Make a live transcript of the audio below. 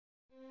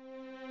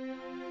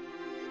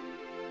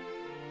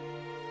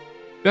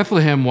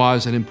Bethlehem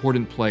was an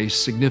important place,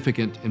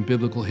 significant in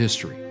biblical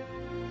history.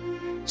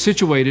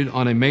 Situated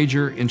on a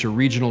major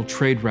interregional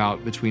trade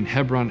route between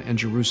Hebron and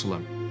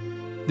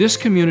Jerusalem, this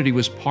community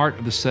was part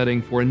of the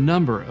setting for a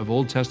number of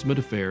Old Testament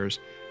affairs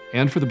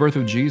and for the birth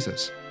of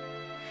Jesus.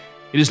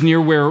 It is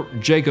near where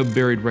Jacob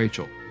buried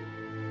Rachel.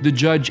 The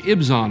judge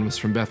Ibzan was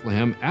from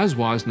Bethlehem, as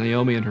was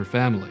Naomi and her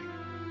family.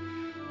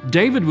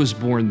 David was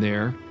born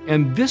there,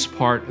 and this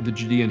part of the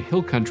Judean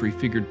hill country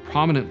figured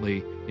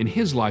prominently in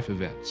his life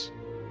events.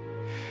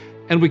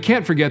 And we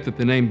can't forget that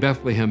the name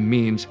Bethlehem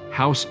means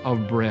house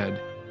of bread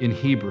in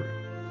Hebrew.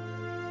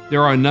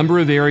 There are a number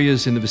of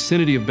areas in the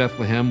vicinity of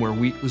Bethlehem where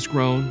wheat was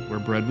grown, where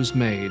bread was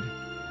made.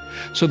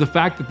 So the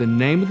fact that the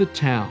name of the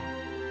town,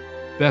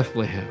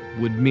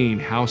 Bethlehem, would mean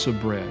house of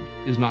bread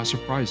is not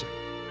surprising.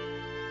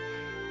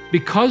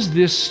 Because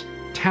this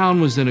town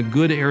was in a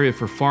good area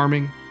for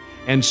farming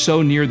and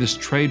so near this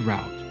trade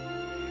route,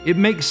 it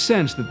makes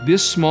sense that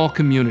this small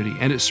community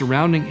and its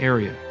surrounding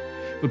area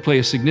would play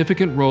a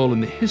significant role in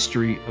the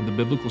history of the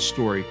biblical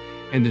story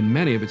and in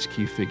many of its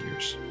key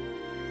figures.